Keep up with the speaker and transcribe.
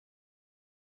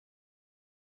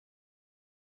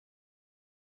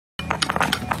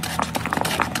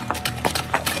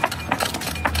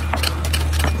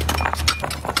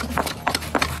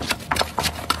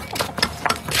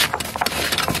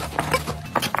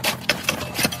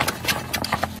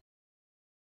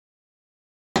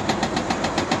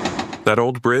That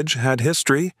old bridge had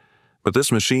history, but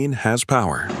this machine has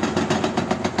power.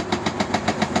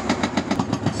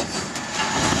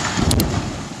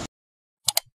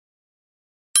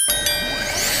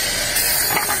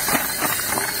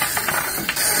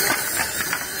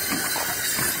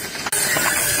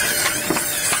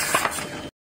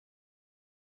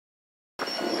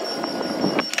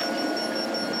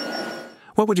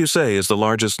 What would you say is the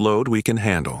largest load we can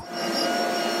handle?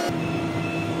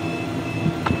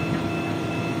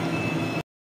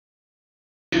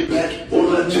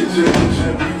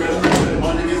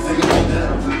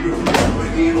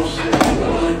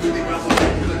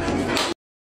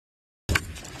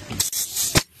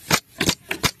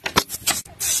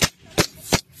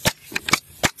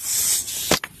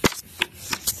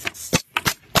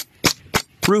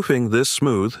 Roofing this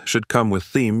smooth should come with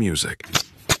theme music.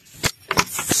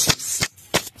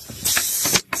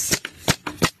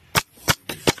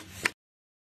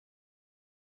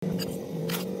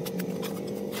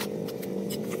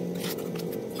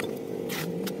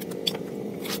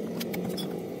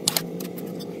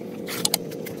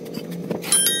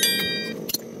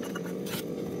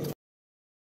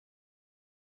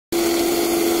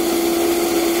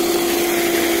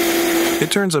 It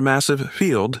turns a massive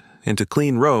field into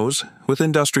clean rows with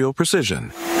industrial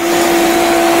precision.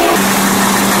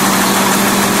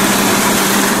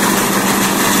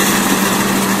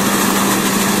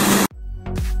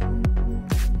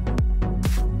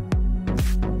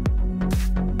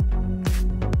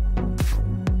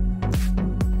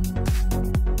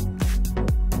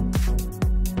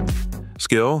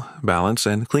 Skill, balance,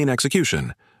 and clean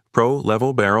execution.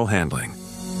 Pro-level barrel handling.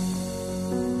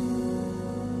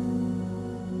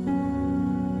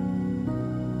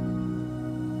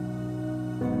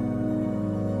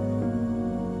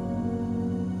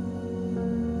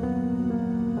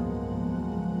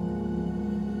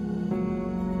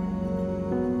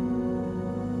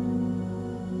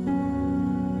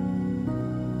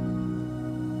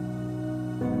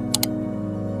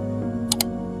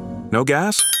 No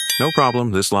gas? No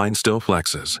problem, this line still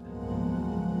flexes.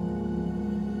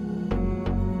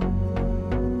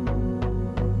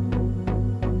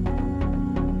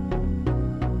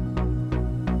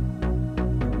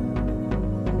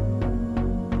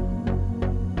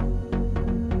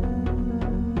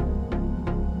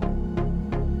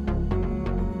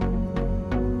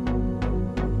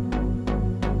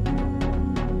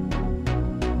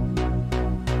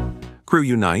 Crew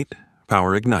unite,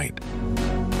 power ignite.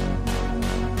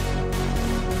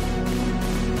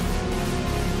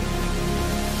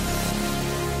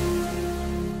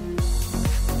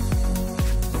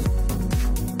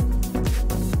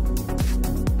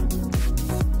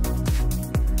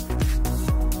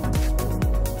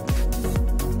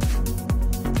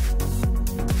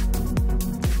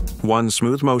 One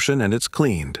smooth motion and it's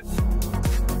cleaned.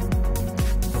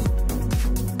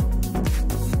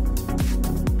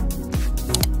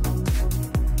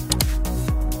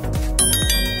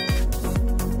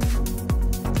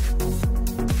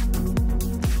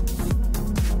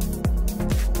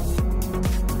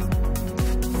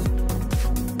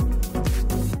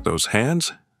 Those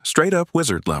hands, straight up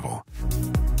wizard level.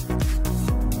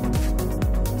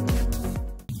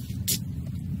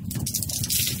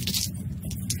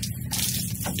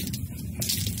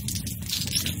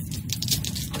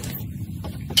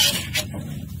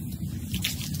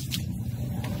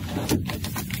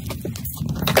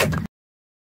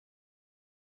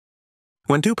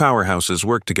 When two powerhouses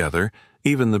work together,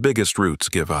 even the biggest roots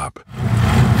give up.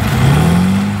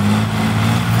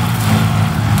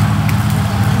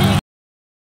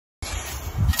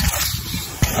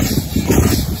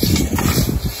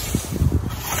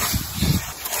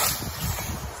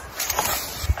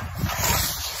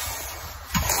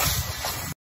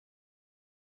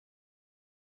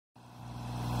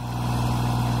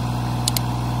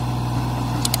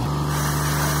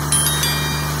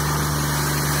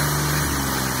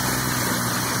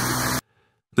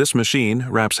 This machine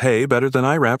wraps hay better than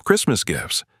I wrap Christmas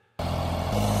gifts.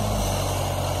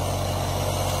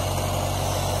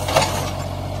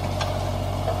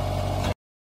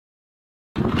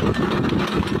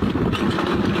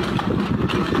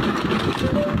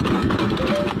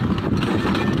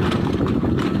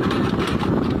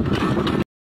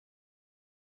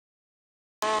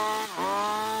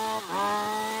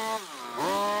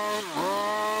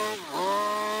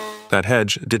 That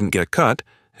hedge didn't get cut,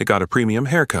 it got a premium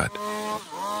haircut.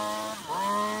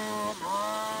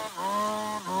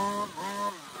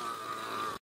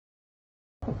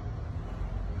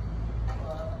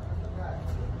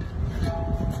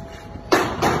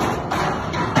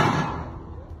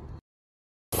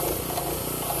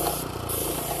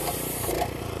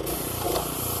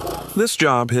 This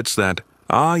job hits that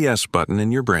 "ah yes" button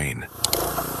in your brain.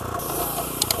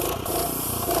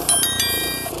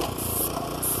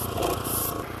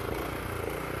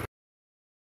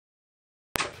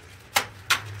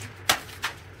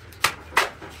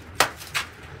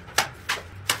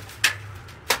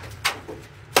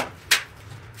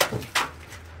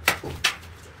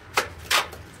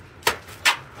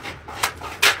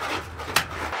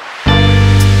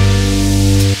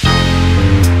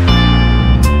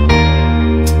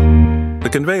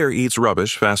 The conveyor eats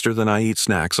rubbish faster than I eat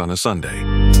snacks on a Sunday.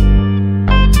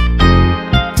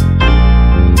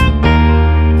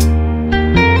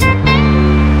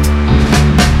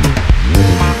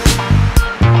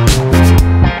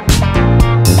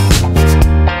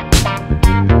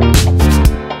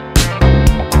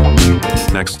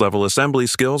 Next level assembly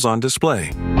skills on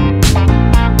display.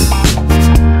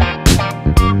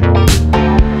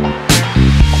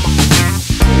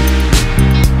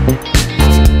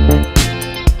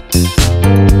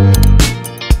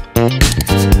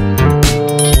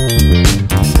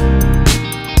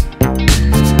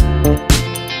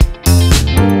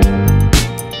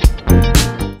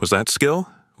 Was that skill,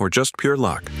 or just pure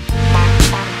luck?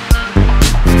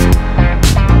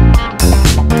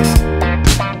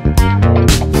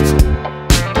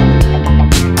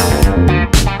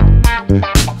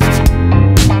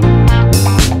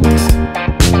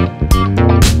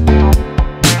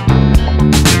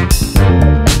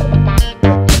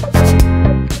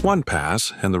 One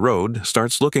pass, and the road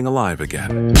starts looking alive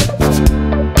again.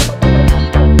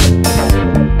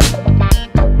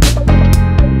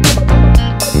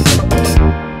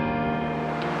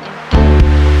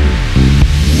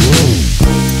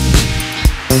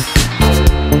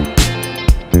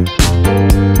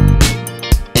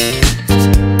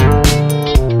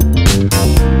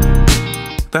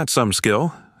 That's some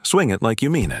skill. Swing it like you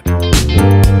mean it.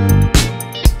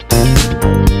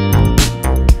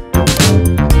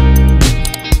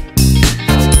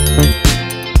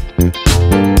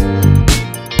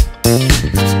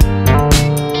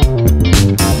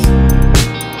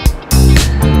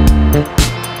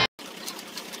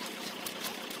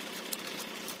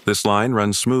 This line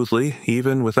runs smoothly,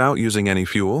 even without using any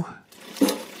fuel.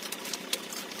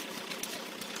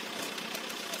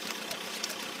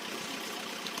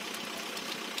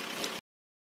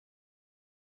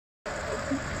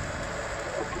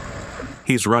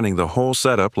 He's running the whole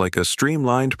setup like a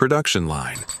streamlined production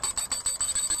line.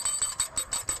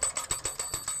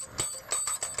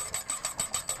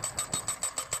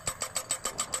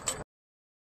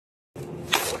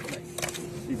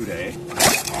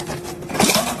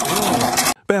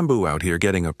 Bamboo out here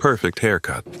getting a perfect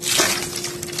haircut.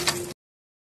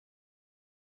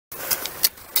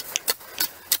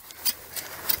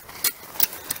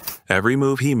 Every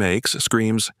move he makes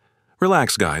screams,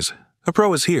 "Relax, guys, a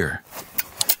pro is here."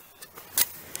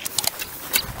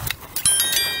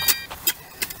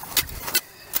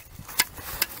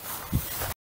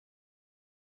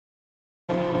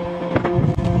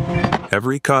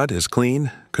 Every cut is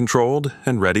clean, controlled,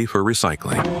 and ready for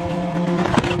recycling.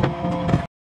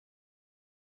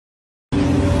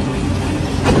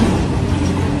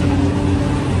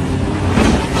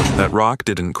 That rock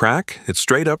didn't crack, it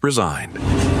straight up resigned.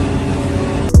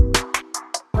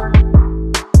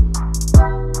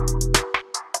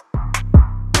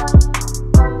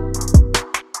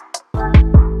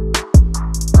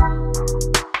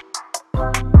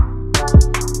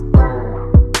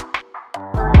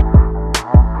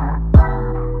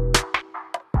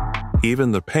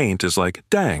 Even the paint is like,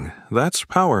 dang, that's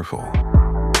powerful.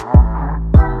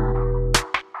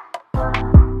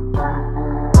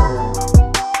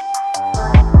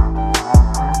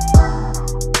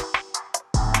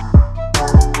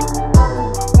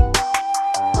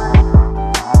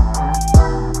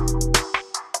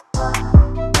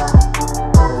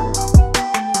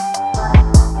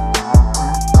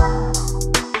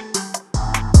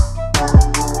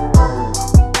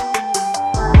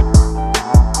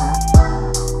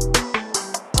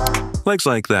 Legs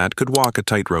like that could walk a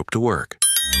tightrope to work.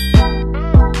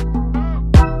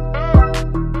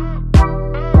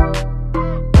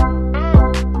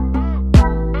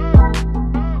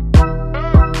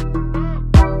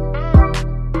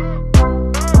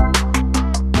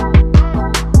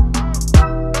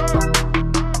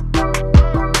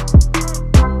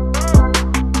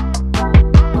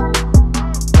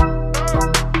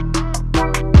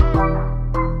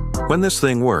 When this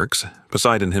thing works,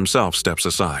 Poseidon himself steps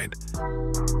aside.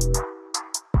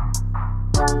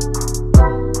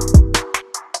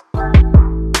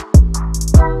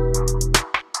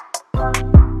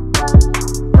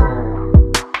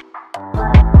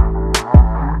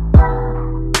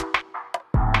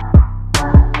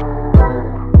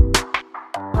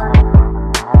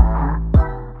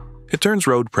 It turns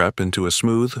road prep into a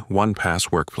smooth, one-pass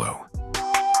workflow.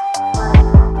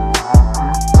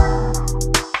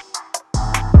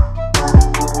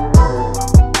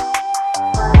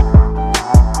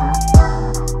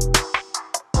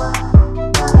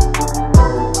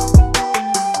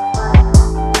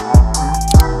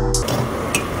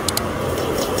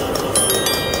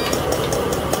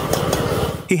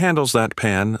 He handles that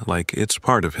pan like it's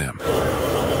part of him.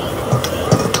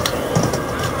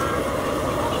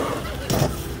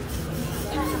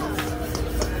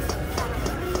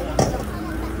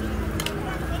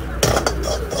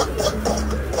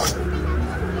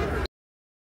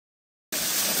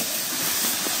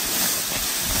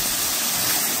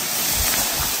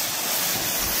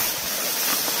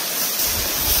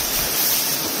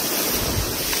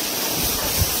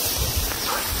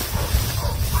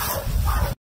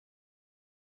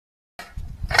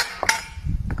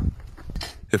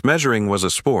 If measuring was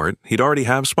a sport, he'd already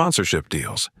have sponsorship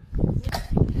deals.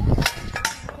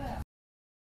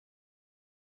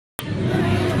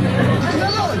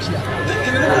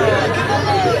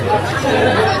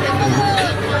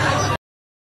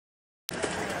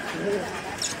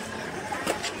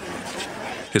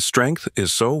 His strength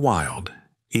is so wild,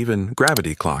 even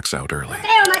gravity clocks out early.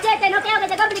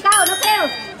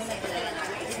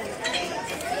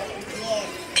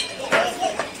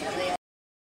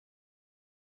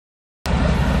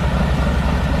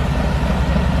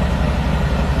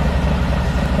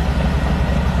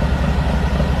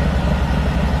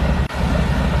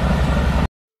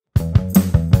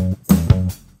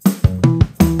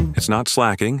 It's not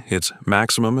slacking, it's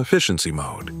maximum efficiency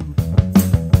mode.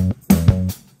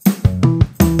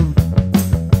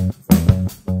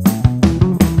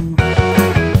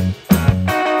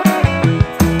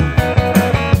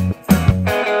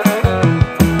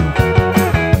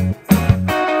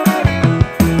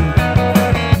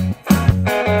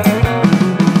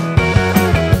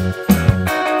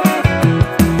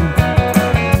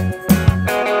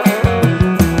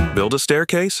 Build a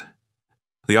staircase?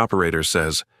 The operator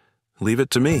says, "Leave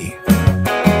it to me."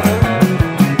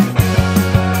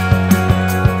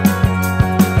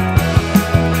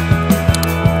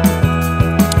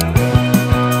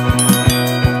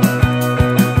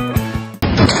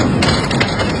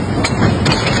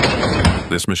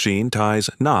 This machine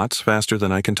ties knots faster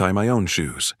than I can tie my own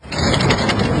shoes.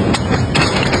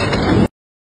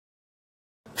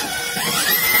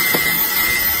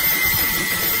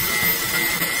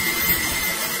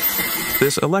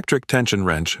 This electric tension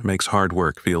wrench makes hard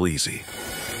work feel easy.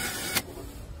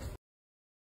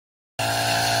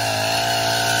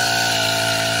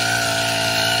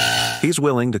 He's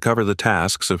willing to cover the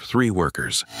tasks of 3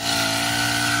 workers.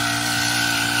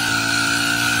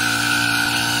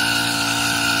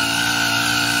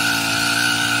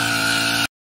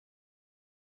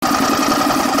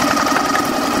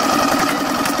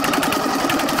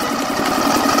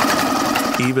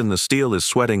 Even the steel is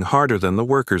sweating harder than the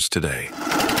workers today.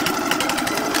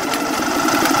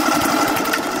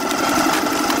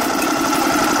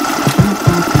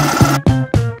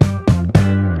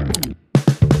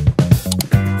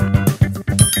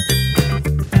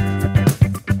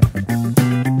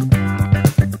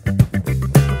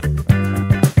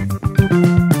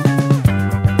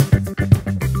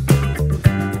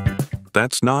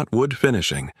 That's not wood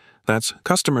finishing. That's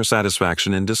customer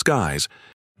satisfaction in disguise.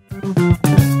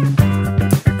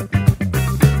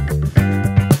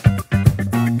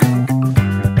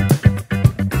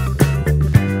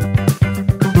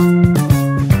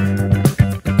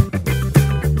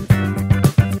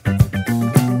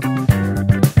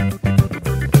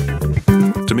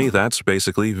 To me, that's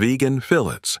basically vegan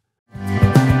fillets.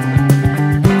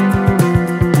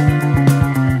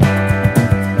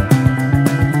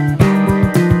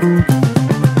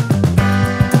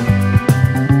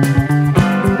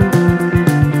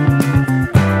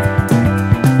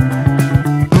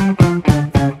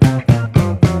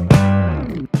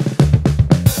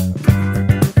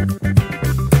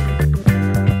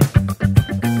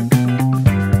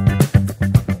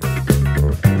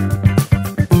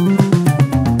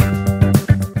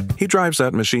 He drives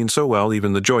that machine so well,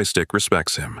 even the joystick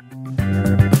respects him.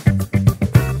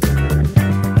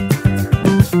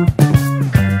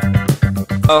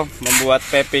 Oh, membuat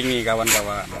paving nih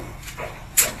kawan-kawan.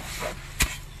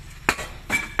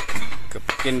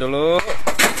 Kepikin dulu.